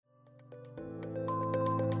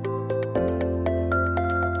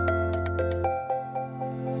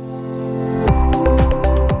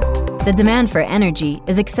The demand for energy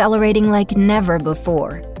is accelerating like never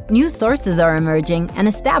before. New sources are emerging and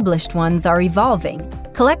established ones are evolving.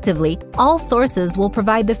 Collectively, all sources will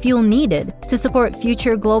provide the fuel needed to support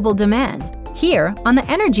future global demand. Here, on the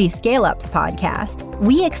Energy Scale-Ups podcast,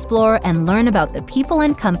 we explore and learn about the people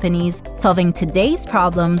and companies solving today's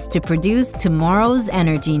problems to produce tomorrow's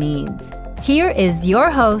energy needs. Here is your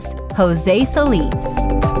host, Jose Solis.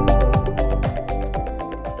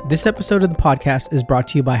 This episode of the podcast is brought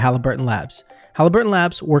to you by Halliburton Labs. Halliburton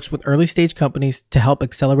Labs works with early-stage companies to help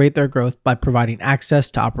accelerate their growth by providing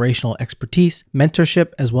access to operational expertise,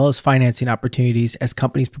 mentorship, as well as financing opportunities as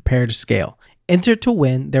companies prepare to scale. Enter to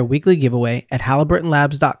win their weekly giveaway at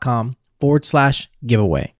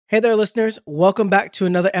halliburtonlabs.com/giveaway. Hey there, listeners. Welcome back to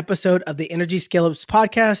another episode of the Energy Scale-Ups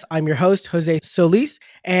podcast. I'm your host, Jose Solis,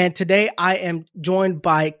 and today I am joined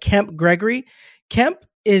by Kemp Gregory. Kemp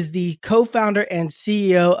is the co-founder and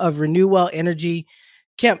CEO of Renewwell Energy.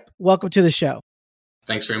 Kemp, welcome to the show.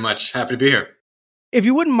 Thanks very much. Happy to be here. If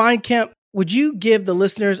you wouldn't mind, Kemp, would you give the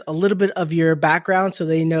listeners a little bit of your background so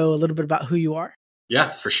they know a little bit about who you are?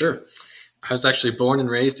 Yeah, for sure. I was actually born and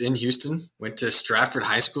raised in Houston, went to Stratford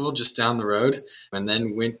High School just down the road, and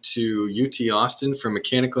then went to UT Austin for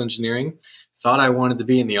mechanical engineering. Thought I wanted to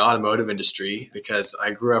be in the automotive industry because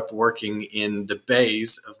I grew up working in the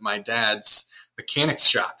bays of my dad's mechanics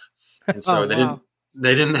shop. And so they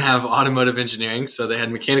didn't have automotive engineering, so they had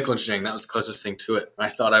mechanical engineering. That was the closest thing to it. I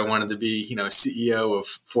thought I wanted to be, CEO of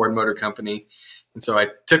Ford Motor Company. And so I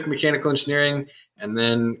took mechanical engineering and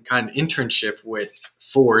then got an internship with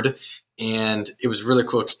Ford. And it was a really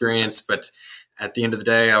cool experience. But at the end of the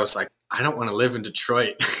day, I was like, I don't want to live in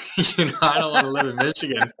Detroit. I don't want to live in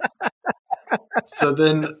Michigan. So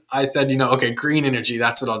then I said, okay, green energy,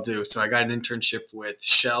 that's what I'll do. So I got an internship with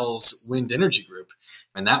Shell's wind energy group.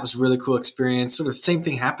 And that was a really cool experience. Sort of the same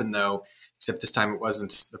thing happened though, except this time it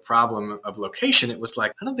wasn't the problem of location. It was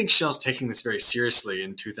like, I don't think Shell's taking this very seriously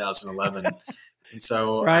in 2011. And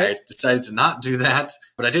so I decided to not do that,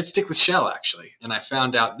 but I did stick with Shell actually. And I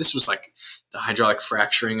found out this was like the hydraulic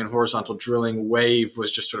fracturing and horizontal drilling wave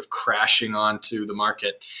was just sort of crashing onto the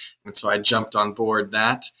market. And so I jumped on board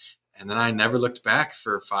that. And then I never looked back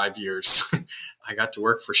for 5 years. I got to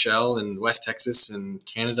work for Shell in West Texas and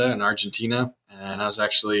Canada and Argentina. And I was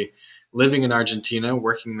actually living in Argentina,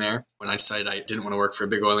 working there, when I decided I didn't want to work for a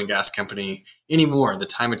big oil and gas company anymore. The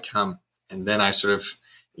time had come. And then I sort of,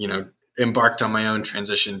 embarked on my own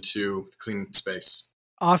transition to the clean space.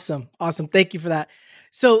 Awesome. Thank you for that.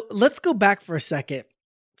 So let's go back for a second.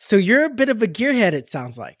 So you're a bit of a gearhead, it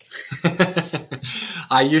sounds like.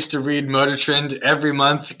 I used to read Motor Trend every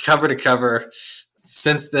month, cover to cover.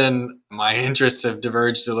 Since then, my interests have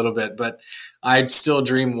diverged a little bit, but I'd still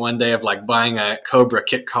dream one day of like buying a Cobra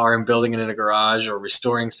kit car and building it in a garage or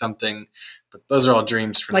restoring something. But those are all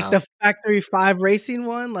dreams for now. Like the Factory 5 racing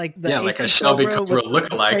one? Like a Shelby Cobra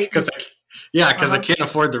lookalike. Because I can't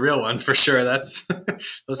afford the real one for sure. That's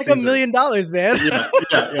like $1 million, man.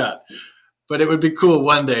 Yeah. But it would be cool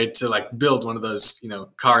one day to like build one of those,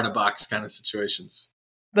 car in a box kind of situations.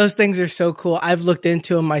 Those things are so cool. I've looked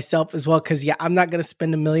into them myself as well because, I'm not going to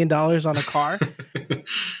spend $1 million on a car.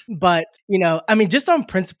 But, just on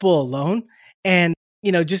principle alone and,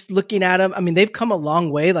 just looking at them, they've come a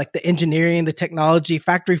long way. Like the engineering, the technology,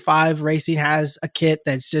 Factory 5 Racing has a kit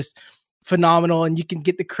that's just phenomenal. And you can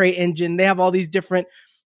get the crate engine. They have all these different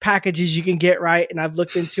packages you can get, right? And I've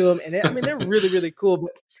looked into them and they're really, really cool.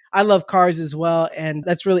 But I love cars as well. And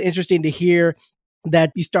that's really interesting to hear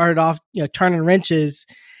that you started off, turning wrenches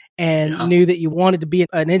and knew that you wanted to be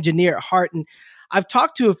an engineer at heart. And I've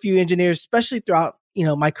talked to a few engineers, especially throughout,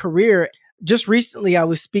 my career. Just recently, I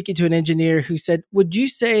was speaking to an engineer who said, would you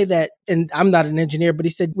say that, and I'm not an engineer, but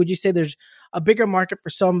he said, would you say there's a bigger market for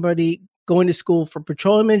somebody going to school for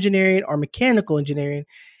petroleum engineering or mechanical engineering?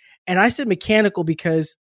 And I said mechanical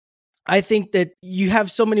because I think that you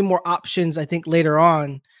have so many more options, I think, later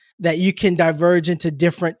on that you can diverge into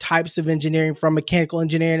different types of engineering from mechanical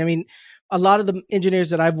engineering. A lot of the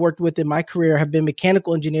engineers that I've worked with in my career have been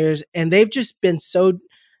mechanical engineers, and they've just been so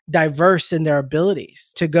diverse in their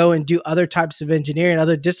abilities to go and do other types of engineering,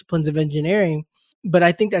 other disciplines of engineering. But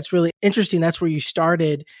I think that's really interesting. That's where you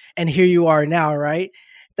started, and here you are now, right?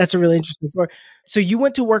 That's a really interesting story. So you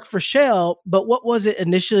went to work for Shell, but what was it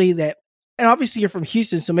initially that, and obviously you're from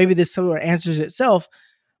Houston, so maybe this sort of answers itself,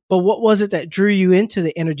 but what was it that drew you into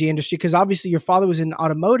the energy industry? Because obviously your father was in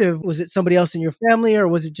automotive. Was it somebody else in your family, or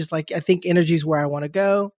was it just like, I think energy is where I want to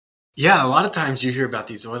go? Yeah, a lot of times you hear about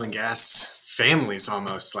these oil and gas families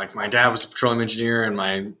almost. Like my dad was a petroleum engineer and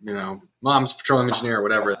my, mom's a petroleum engineer or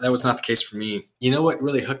whatever. That was not the case for me. What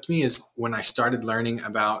really hooked me is when I started learning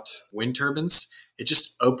about wind turbines. it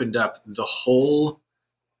just opened up the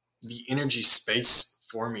energy space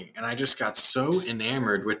for me. And I just got so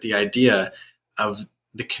enamored with the idea of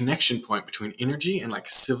the connection point between energy and like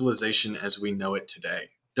civilization as we know it today.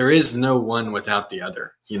 There is no one without the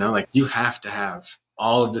other, like you have to have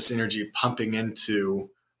all of this energy pumping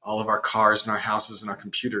into all of our cars and our houses and our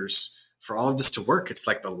computers for all of this to work. It's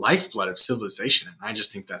like the lifeblood of civilization. And I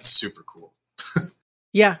just think that's super cool.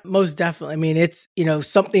 Yeah, most definitely. I mean, it's,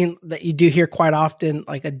 something that you do hear quite often,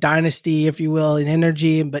 like a dynasty, if you will, in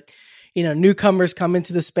energy. But, newcomers come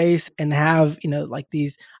into the space and have, like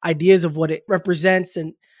these ideas of what it represents.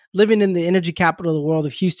 And living in the energy capital of the world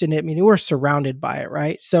of Houston, I mean, we're surrounded by it,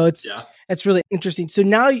 right? So it's really interesting. So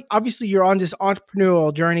now, obviously, you're on this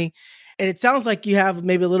entrepreneurial journey. And it sounds like you have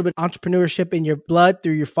maybe a little bit of entrepreneurship in your blood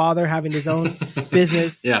through your father having his own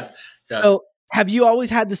business. Yeah. So have you always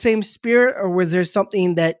had the same spirit, or was there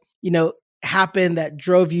something that, happened that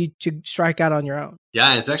drove you to strike out on your own?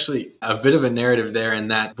 Yeah, it's actually a bit of a narrative there, in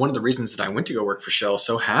that one of the reasons that I went to go work for Shell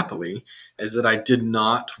so happily is that I did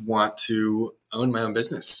not want to own my own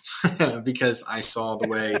business because I saw the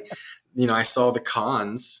way, I saw the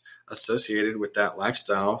cons associated with that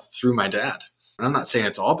lifestyle through my dad. And I'm not saying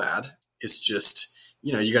it's all bad. It's just,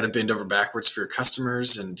 you got to bend over backwards for your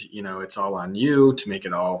customers, and, it's all on you to make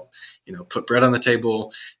it all, put bread on the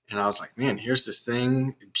table. And I was like, man, here's this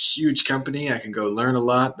thing, huge company. I can go learn a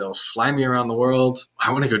lot. They'll fly me around the world.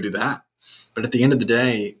 I want to go do that. But at the end of the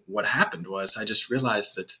day, what happened was I just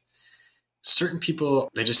realized that certain people,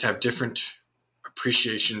 they just have different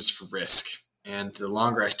appreciations for risk. And the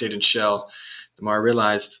longer I stayed in Shell, the more I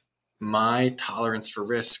realized my tolerance for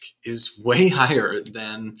risk is way higher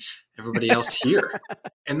than everybody else here.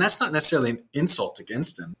 And that's not necessarily an insult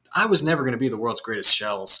against them. I was never going to be the world's greatest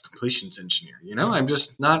Shell's completions engineer. I'm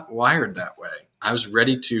just not wired that way. I was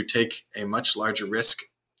ready to take a much larger risk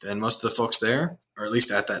than most of the folks there, or at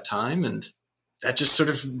least at that time. And that just sort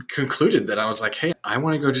of concluded that I was like, hey, I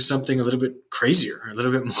want to go do something a little bit crazier, a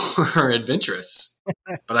little bit more adventurous.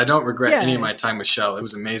 But I don't regret any of my time with Shell. It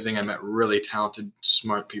was amazing. I met really talented,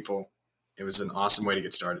 smart people. It was an awesome way to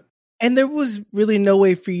get started. And there was really no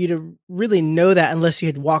way for you to really know that unless you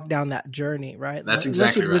had walked down that journey, right? That's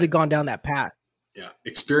exactly right. Unless you'd really gone down that path. Yeah.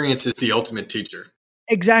 Experience is the ultimate teacher.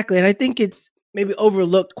 Exactly. And I think it's maybe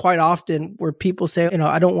overlooked quite often where people say,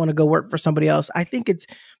 I don't want to go work for somebody else. I think it's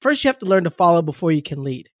first you have to learn to follow before you can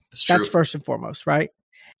lead. That's first and foremost, right?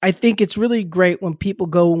 I think it's really great when people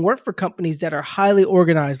go and work for companies that are highly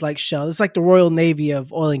organized like Shell. It's like the Royal Navy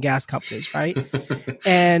of oil and gas companies, right?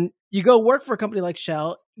 And you go work for a company like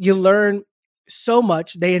Shell, you learn so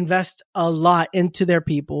much. They invest a lot into their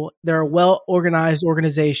people. They're a well-organized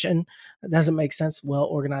organization. That doesn't make sense.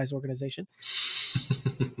 Well-organized organization.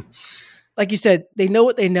 Like you said, they know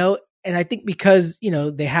what they know. And I think because,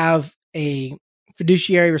 they have a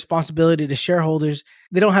fiduciary responsibility to shareholders,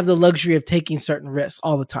 they don't have the luxury of taking certain risks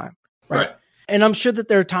all the time. Right. And I'm sure that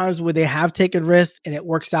there are times where they have taken risks and it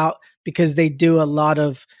works out because they put a lot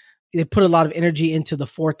of energy into the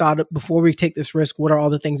forethought before we take this risk. What are all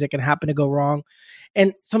the things that can happen to go wrong?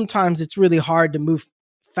 And sometimes it's really hard to move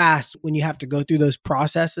fast when you have to go through those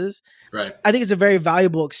processes. Right. I think it's a very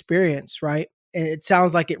valuable experience, right? And it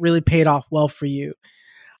sounds like it really paid off well for you.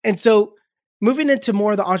 And so moving into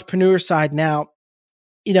more of the entrepreneur side now,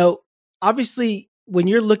 obviously when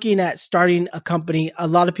you're looking at starting a company, a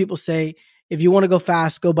lot of people say, if you want to go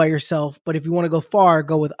fast, go by yourself. But if you want to go far,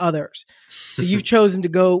 go with others. So you've chosen to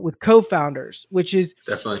go with co-founders, which is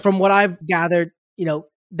definitely, from what I've gathered,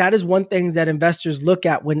 that is one thing that investors look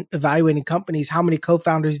at when evaluating companies. How many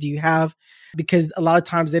co-founders do you have? Because a lot of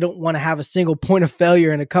times they don't want to have a single point of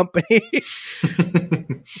failure in a company.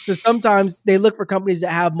 So sometimes they look for companies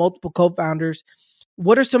that have multiple co-founders.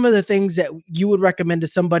 What are some of the things that you would recommend to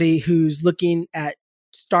somebody who's looking at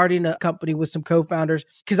starting a company with some co-founders?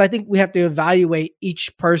 Because I think we have to evaluate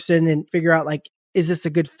each person and figure out, like, is this a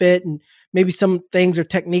good fit? And maybe some things or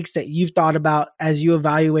techniques that you've thought about as you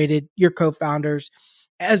evaluated your co-founders,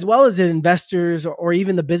 as well as investors or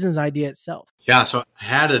even the business idea itself. Yeah, so I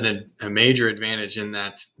had a major advantage in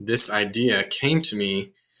that this idea came to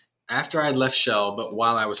me after I'd left Shell, but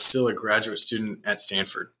while I was still a graduate student at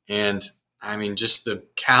Stanford. And I mean, just the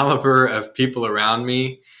caliber of people around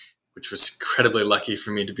me, which was incredibly lucky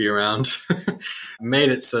for me to be around, made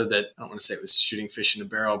it so that I don't want to say it was shooting fish in a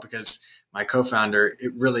barrel, because my co-founder,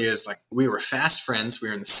 it really is like we were fast friends. We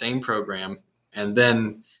were in the same program. And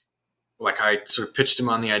then I sort of pitched him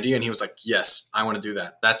on the idea and he was like, yes, I want to do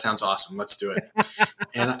that. That sounds awesome. Let's do it.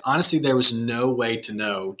 And honestly, there was no way to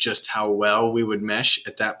know just how well we would mesh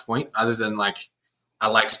at that point, other than I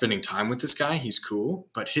like spending time with this guy. He's cool,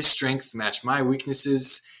 but his strengths match my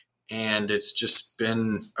weaknesses. And it's just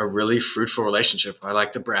been a really fruitful relationship. I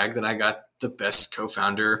like to brag that I got the best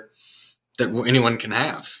co-founder that anyone can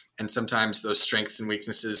have. And sometimes those strengths and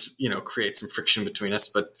weaknesses, create some friction between us,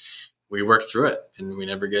 but we work through it and we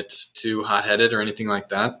never get too hot-headed or anything like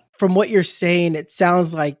that. From what you're saying, it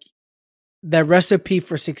sounds like the recipe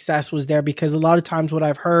for success was there, because a lot of times what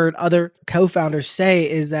I've heard other co-founders say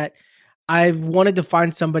is that I've wanted to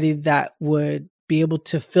find somebody that would be able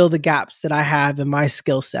to fill the gaps that I have in my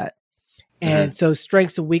skill set. And so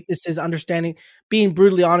strengths and weaknesses, understanding, being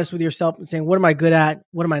brutally honest with yourself and saying, what am I good at?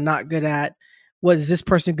 What am I not good at? What is this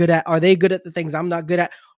person good at? Are they good at the things I'm not good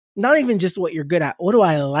at? Not even just what you're good at. What do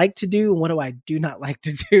I like to do? And what do I do not like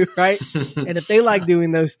to do? Right. And if they like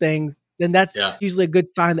doing those things, then that's usually a good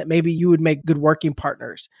sign that maybe you would make good working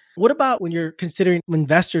partners. What about when you're considering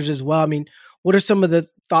investors as well? I mean, what are some of the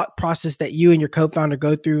thought process that you and your co-founder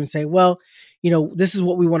go through and say, well, this is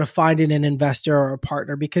what we want to find in an investor or a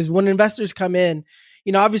partner? Because when investors come in,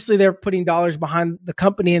 obviously they're putting dollars behind the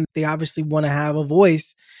company and they obviously want to have a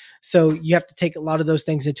voice. So you have to take a lot of those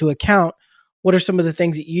things into account. What are some of the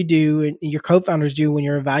things that you do and your co-founders do when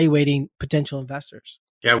you're evaluating potential investors?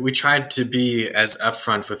 Yeah, we tried to be as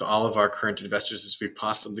upfront with all of our current investors as we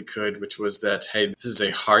possibly could, which was that, hey, this is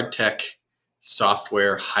a hard tech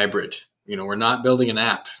software hybrid. We're not building an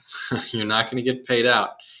app. You're not going to get paid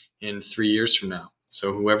out in 3 years from now.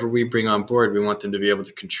 So whoever we bring on board, we want them to be able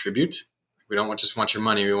to contribute. We don't just want your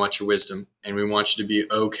money. We want your wisdom. And we want you to be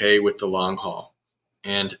okay with the long haul.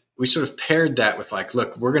 And we sort of paired that with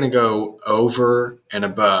look, we're going to go over and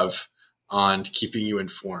above on keeping you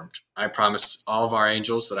informed. I promised all of our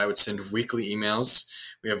angels that I would send weekly emails.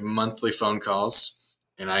 We have monthly phone calls,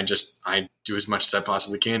 and I do as much as I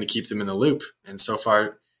possibly can to keep them in the loop. And so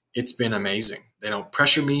far, it's been amazing. They don't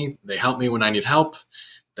pressure me. They help me when I need help.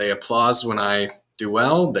 They applaud when I do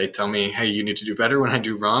well. They tell me, hey, you need to do better when I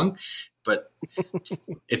do wrong. But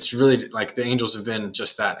it's really the angels have been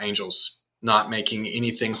just that, angels, not making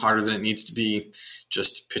anything harder than it needs to be,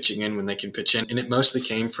 just pitching in when they can pitch in. And it mostly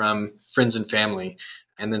came from friends and family.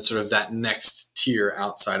 And then sort of that next tier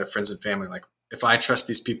outside of friends and family. If I trust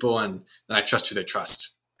these people, and then I trust who they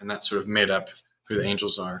trust. And that sort of made up who the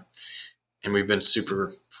angels are. And we've been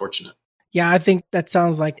super fortunate. Yeah, I think that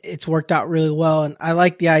sounds like it's worked out really well. And I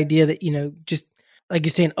like the idea that, just like you're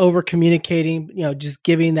saying, over communicating, just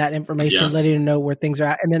giving that information, letting them know where things are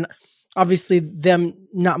at. And then obviously them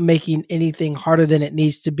not making anything harder than it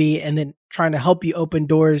needs to be, and then trying to help you open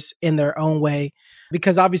doors in their own way.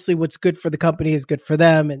 Because obviously what's good for the company is good for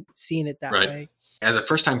them, and seeing it that way. As a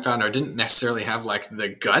first-time founder, I didn't necessarily have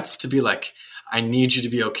the guts to be I need you to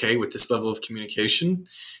be okay with this level of communication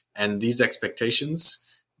and these expectations.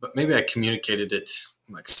 But maybe I communicated it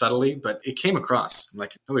subtly, but it came across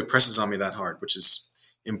nobody presses on me that hard, which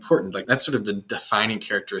is important. That's sort of the defining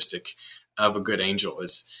characteristic of a good angel,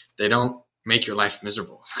 is they don't make your life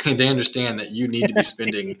miserable. They understand that you need to be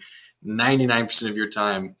spending 99% of your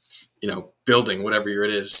time, building whatever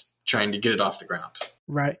it is, trying to get it off the ground.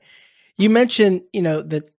 Right. You mentioned,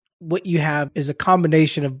 that what you have is a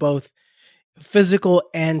combination of both physical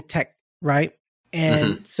and tech, right?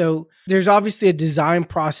 And so there's obviously a design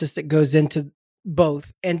process that goes into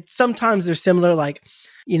both. And sometimes they're similar,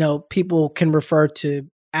 people can refer to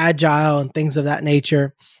agile and things of that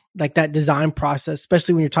nature, like that design process,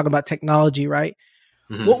 especially when you're talking about technology, right?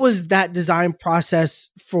 What was that design process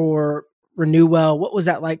for Renewwell? What was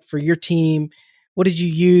that like for your team? What did you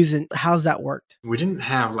use, and how's that worked? We didn't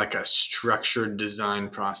have a structured design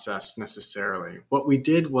process necessarily. What we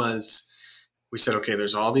did was we said, okay,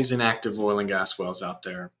 there's all these inactive oil and gas wells out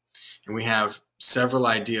there, and we have several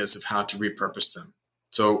ideas of how to repurpose them.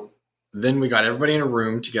 So then we got everybody in a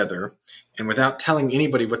room together, and without telling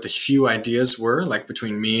anybody what the few ideas were,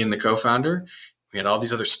 between me and the co-founder, we had all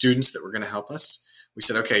these other students that were going to help us. We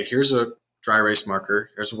said, okay, here's a dry erase marker,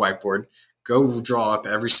 here's a whiteboard. Go draw up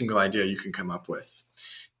every single idea you can come up with.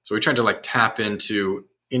 So we tried to tap into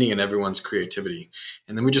any and everyone's creativity.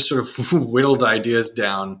 And then we just sort of whittled ideas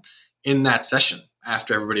down in that session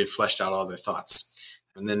after everybody had fleshed out all their thoughts.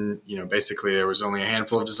 And then, basically there was only a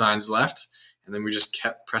handful of designs left. And then we just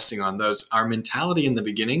kept pressing on those. Our mentality in the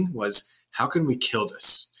beginning was, how can we kill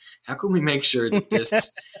this? How can we make sure that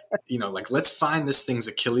this, let's find this thing's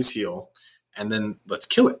Achilles heel, and then let's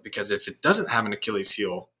kill it. Because if it doesn't have an Achilles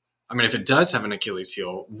heel, if it does have an Achilles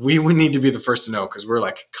heel, we would need to be the first to know, because we're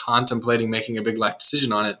contemplating making a big life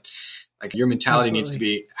decision on it. Your mentality needs to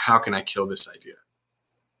be, how can I kill this idea?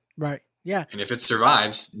 Right. Yeah. And if it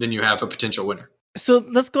survives, then you have a potential winner. So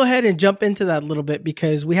let's go ahead and jump into that a little bit,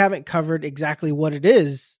 because we haven't covered exactly what it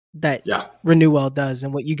is that Yeah. Renewwell does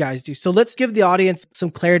and what you guys do. So let's give the audience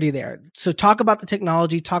some clarity there. So talk about the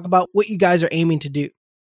technology, talk about what you guys are aiming to do.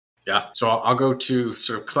 Yeah. So I'll go to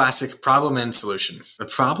sort of classic problem and solution. The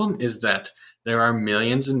problem is that there are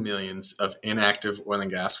millions and millions of inactive oil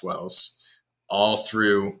and gas wells all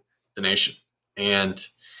through the nation. And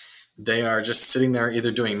they are just sitting there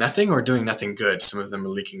either doing nothing or doing nothing good. Some of them are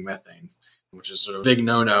leaking methane, which is sort of a big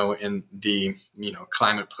no-no in the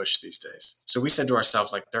climate push these days. So we said to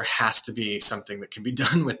ourselves, like, there has to be something that can be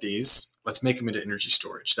done with these. Let's make them into energy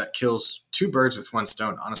storage. That kills two birds with one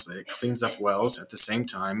stone, honestly. It cleans up wells at the same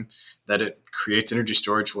time that it creates energy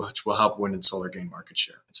storage, which will help wind and solar gain market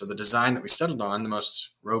share. And so the design that we settled on, the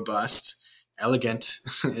most robust, elegant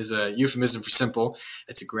is a euphemism for simple.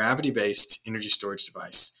 It's a gravity-based energy storage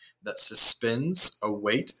device that suspends a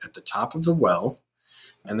weight at the top of the well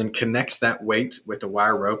and then connects that weight with a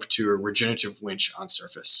wire rope to a regenerative winch on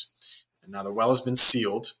surface. And now the well has been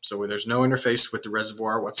sealed, so there's no interface with the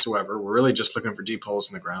reservoir whatsoever. We're really just looking for deep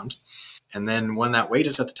holes in the ground. And then when that weight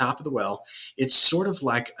is at the top of the well, it's sort of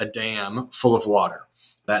like a dam full of water.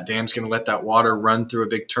 That dam's going to let that water run through a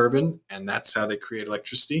big turbine, and that's how they create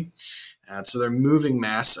electricity. So they're moving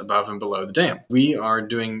mass above and below the dam. We are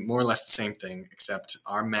doing more or less the same thing, except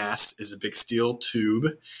our mass is a big steel tube,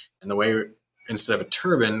 and the way instead of a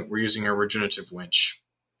turbine, we're using a regenerative winch.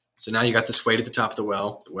 So now you got this weight at the top of the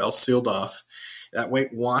well's sealed off. That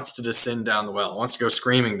weight wants to descend down the well, it wants to go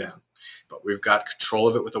screaming down. But we've got control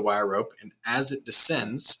of it with a wire rope, and as it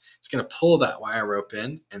descends, it's going to pull that wire rope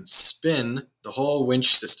in and spin the whole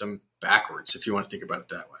winch system backwards, if you want to think about it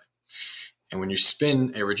that way. And when you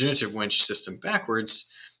spin a regenerative winch system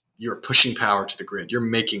backwards, you're pushing power to the grid. You're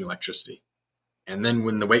making electricity. And then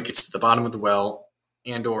when the weight gets to the bottom of the well,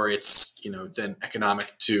 and or it's then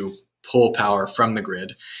economic to pull power from the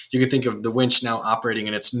grid, you can think of the winch now operating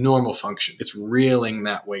in its normal function. It's reeling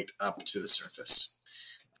that weight up to the surface.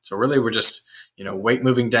 So really we're just, weight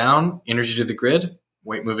moving down, energy to the grid,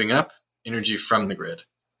 weight moving up, energy from the grid.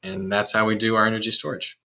 And that's how we do our energy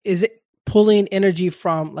storage. Is it pulling energy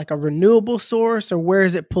from like a renewable source, or where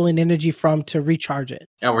is it pulling energy from to recharge it?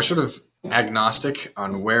 Yeah, we're sort of agnostic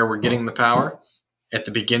on where we're getting the power. At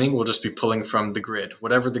the beginning, we'll just be pulling from the grid,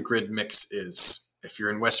 whatever the grid mix is. If you're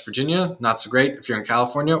in West Virginia, not so great. If you're in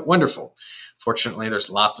California, wonderful. Fortunately, there's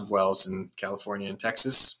lots of wells in California and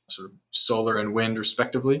Texas, sort of solar and wind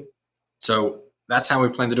respectively. So that's how we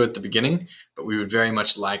plan to do it at the beginning, but we would very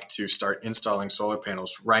much like to start installing solar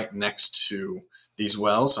panels right next to these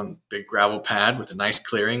wells on a big gravel pad with a nice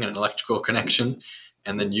clearing and an electrical connection,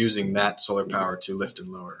 and then using that solar power to lift and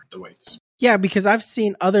lower the weights. Yeah, because I've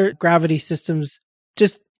seen other gravity systems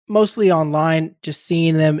just mostly online, just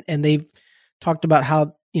seeing them, and they've talked about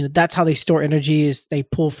how, that's how they store energy is they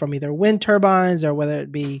pull from either wind turbines or whether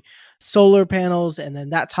it be solar panels. And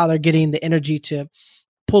then that's how they're getting the energy to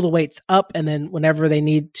pull the weights up. And then whenever they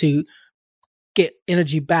need to get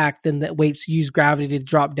energy back, then the weights use gravity to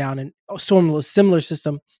drop down. And similar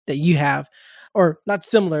system that you have, or not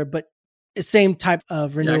similar, but the same type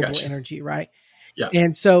of renewable energy, right? Yeah.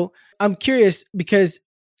 And so I'm curious because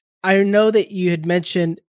I know that you had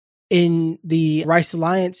mentioned in the Rice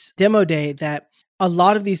Alliance demo day that a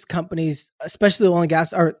lot of these companies, especially the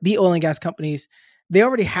oil and gas companies, they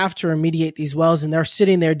already have to remediate these wells and they're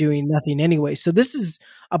sitting there doing nothing anyway. So this is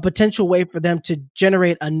a potential way for them to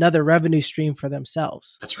generate another revenue stream for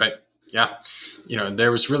themselves. That's right. Yeah.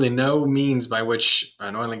 There was really no means by which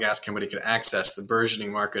an oil and gas company could access the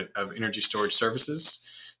burgeoning market of energy storage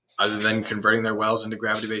services other than converting their wells into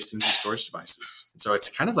gravity-based energy storage devices. And so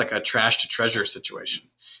it's kind of like a trash to treasure situation.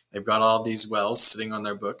 They've got all these wells sitting on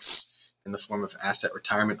their books in the form of asset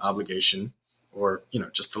retirement obligation, or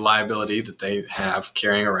just the liability that they have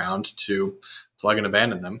carrying around to plug and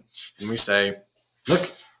abandon them. And we say,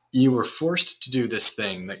 look, you were forced to do this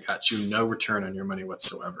thing that got you no return on your money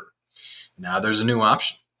whatsoever. Now there's a new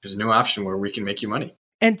option. There's a new option where we can make you money.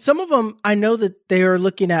 And some of them, I know that they are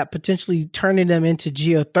looking at potentially turning them into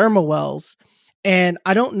geothermal wells. And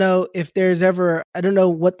I don't know if there's ever, I don't know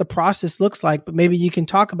what the process looks like, but maybe you can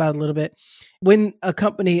talk about it a little bit. When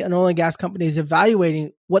an oil and gas company is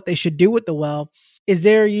evaluating what they should do with the well, is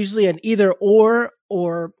there usually an either or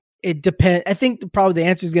it depends? I think probably the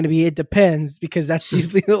answer is going to be it depends, because that's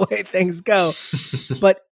usually the way things go.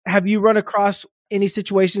 But have you run across any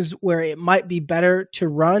situations where it might be better to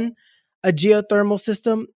run a geothermal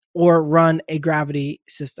system or run a gravity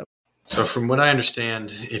system? So from what I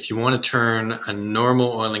understand, if you want to turn a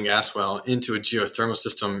normal oil and gas well into a geothermal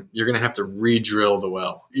system, you're going to have to re-drill the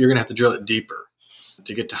well. You're going to have to drill it deeper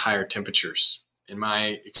to get to higher temperatures. In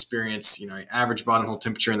my experience, average bottom hole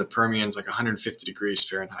temperature in the Permian is like 150 degrees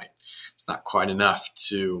Fahrenheit. It's not quite enough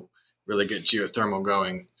to really get geothermal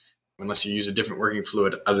going unless you use a different working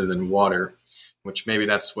fluid other than water, which maybe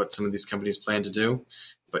that's what some of these companies plan to do.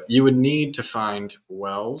 But you would need to find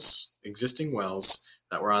wells, existing wells,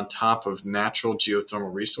 that were on top of natural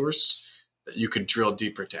geothermal resource that you could drill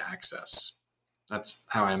deeper to access. That's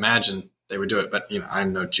how I imagine they would do it. But,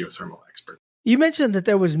 I'm no geothermal expert. You mentioned that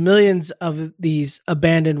there was millions of these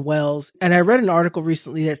abandoned wells. And I read an article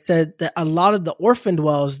recently that said that a lot of the orphaned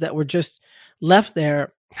wells that were just left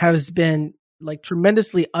there has been like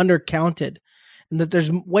tremendously undercounted, and that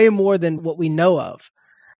there's way more than what we know of.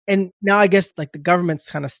 And now I guess like the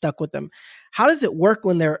government's kind of stuck with them. How does it work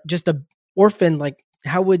when they're just a orphan? Like,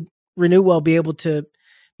 how would Renewwell be able to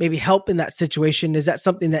maybe help in that situation? Is that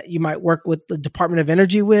something that you might work with the Department of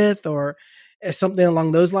Energy with, or something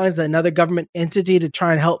along those lines, another government entity to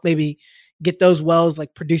try and help maybe get those wells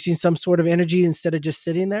like producing some sort of energy instead of just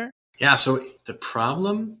sitting there? Yeah. So the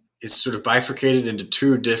problem is sort of bifurcated into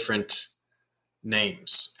two different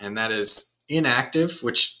names, and that is inactive,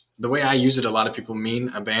 which the way I use it, a lot of people mean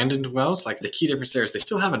abandoned wells. Like the key difference there is they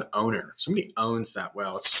still have an owner. Somebody owns that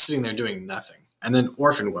well. It's just sitting there doing nothing. And then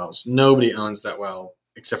orphan wells, nobody owns that well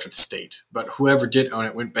except for the state. But whoever did own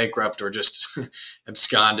it went bankrupt or just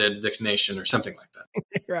absconded the nation or something like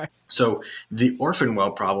that. Right. So the orphan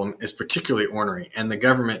well problem is particularly ornery, and the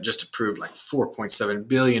government just approved like $4.7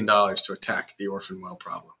 billion to attack the orphan well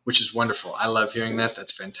problem, which is wonderful. I love hearing that.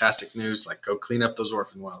 That's fantastic news. Like, go clean up those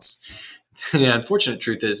orphan wells. The unfortunate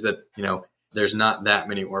truth is that, there's not that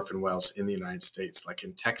many orphan wells in the United States. Like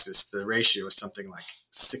in Texas, the ratio is something like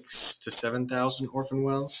 6,000 to 7,000 orphan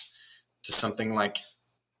wells to something like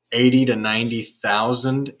 80 to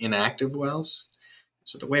 90,000 inactive wells.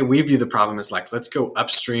 So the way we view the problem is like, let's go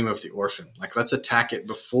upstream of the orphan. Like, let's attack it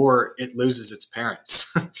before it loses its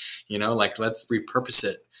parents. Like, let's repurpose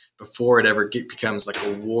it before it ever becomes like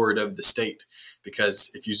a ward of the state.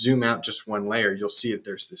 Because if you zoom out just one layer, you'll see that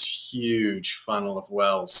there's this huge funnel of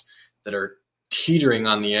wells that are teetering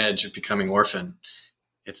on the edge of becoming orphan.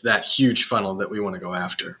 It's that huge funnel that we want to go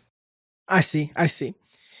after. I see.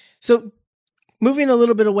 So moving a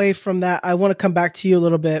little bit away from that, I want to come back to you a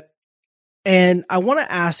little bit. And I want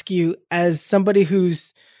to ask you, as somebody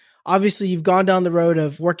who's obviously you've gone down the road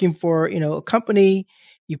of working for, a company,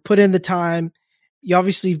 you've put in the time,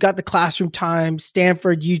 you've got the classroom time,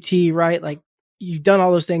 Stanford, UT, right? Like, you've done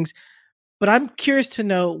all those things. But I'm curious to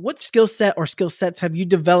know, what skill set or skill sets have you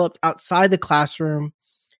developed outside the classroom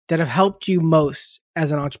that have helped you most as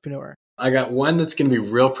an entrepreneur? I got one that's going to be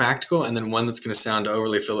real practical, and then one that's going to sound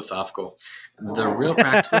overly philosophical. The real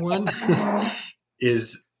practical one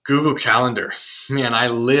is Google Calendar. Man, I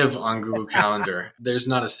live on Google Calendar. There's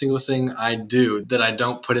not a single thing I do that I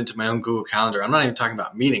don't put into my own Google Calendar. I'm not even talking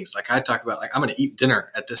about meetings. Like, I talk about, like, I'm going to eat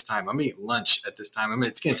dinner at this time. I'm going to eat lunch at this time.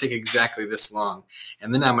 It's going to take exactly this long.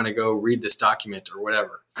 And then I'm going to go read this document or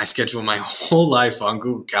whatever. I schedule my whole life on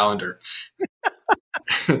Google Calendar.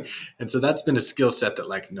 And so that's been a skill set that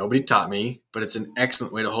like nobody taught me, but it's an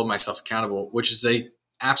excellent way to hold myself accountable, which is a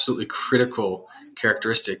absolutely critical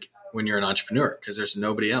characteristic when you're an entrepreneur, because there's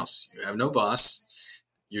nobody else. You have no boss.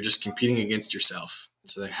 You're just competing against yourself.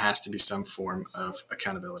 So there has to be some form of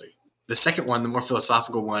accountability. The second one, the more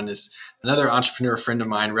philosophical one, is another entrepreneur friend of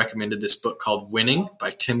mine recommended this book called Winning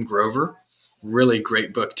by Tim Grover. Really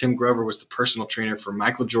great book. Tim Grover was the personal trainer for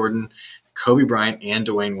Michael Jordan, Kobe Bryant, and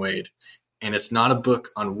Dwayne Wade. And it's not a book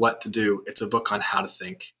on what to do. It's a book on how to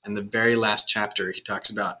think. And the very last chapter, he talks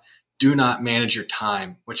about do not manage your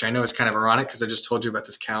time, which I know is kind of ironic because I just told you about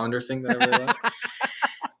this calendar thing that I really love.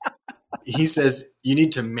 He says you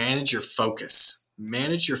need to manage your focus.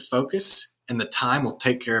 Manage your focus, and the time will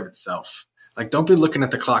take care of itself. Like, don't be looking at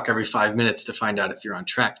the clock every 5 minutes to find out if you're on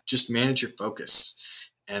track. Just manage your focus.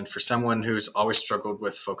 And for someone who's always struggled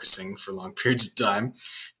with focusing for long periods of time,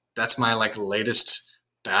 that's my like latest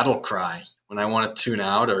battle cry. When I want to tune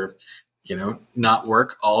out or, not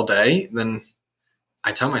work all day, then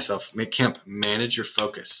I tell myself, Kemp, manage your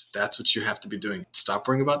focus. That's what you have to be doing. Stop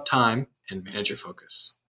worrying about time and manage your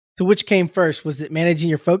focus. So which came first? Was it managing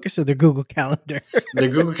your focus or the Google Calendar? The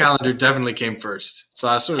Google Calendar definitely came first. So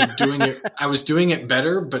I was sort of doing it. I was doing it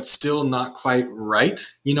better, but still not quite right.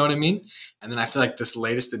 You know what I mean? And then I feel like this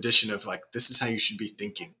latest edition of like, this is how you should be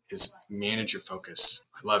thinking, is manage your focus.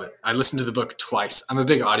 I love it. I listened to the book twice. I'm a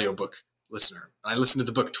big audiobook listener. I listened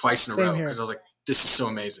to the book twice in a row because I was like, this is so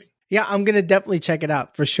amazing. Yeah, I'm going to definitely check it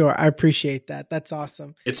out for sure. I appreciate that. That's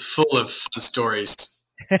awesome. It's full of fun stories.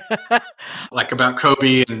 Like about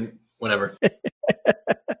Kobe and whatever.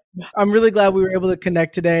 I'm really glad we were able to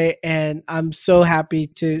connect today, and I'm so happy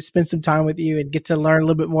to spend some time with you and get to learn a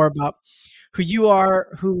little bit more about who you are,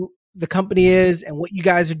 who the company is, and what you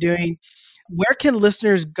guys are doing. Where can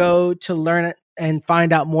listeners go to learn it and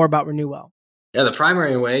find out more about Renewwell? Yeah, the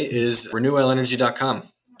primary way is renewwellenergy.com.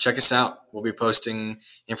 Check us out. We'll be posting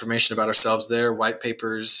information about ourselves there, white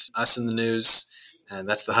papers, us in the news, and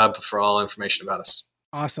that's the hub for all information about us.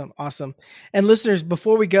 Awesome. And listeners,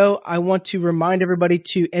 before we go, I want to remind everybody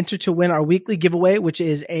to enter to win our weekly giveaway, which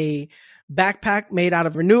is a backpack made out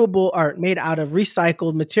of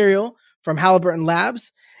recycled material from Halliburton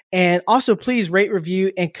Labs. And also, please rate,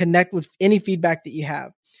 review, and connect with any feedback that you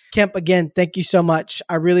have. Kemp, again, thank you so much.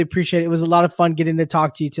 I really appreciate it. It was a lot of fun getting to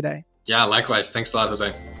talk to you today. Yeah, likewise. Thanks a lot,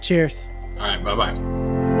 Jose. Cheers. All right,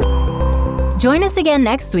 bye-bye. Join us again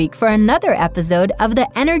next week for another episode of the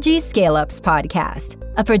Energy Scale-Ups Podcast,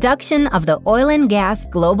 a production of the Oil and Gas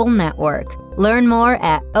Global Network. Learn more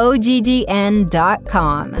at ogdn.com.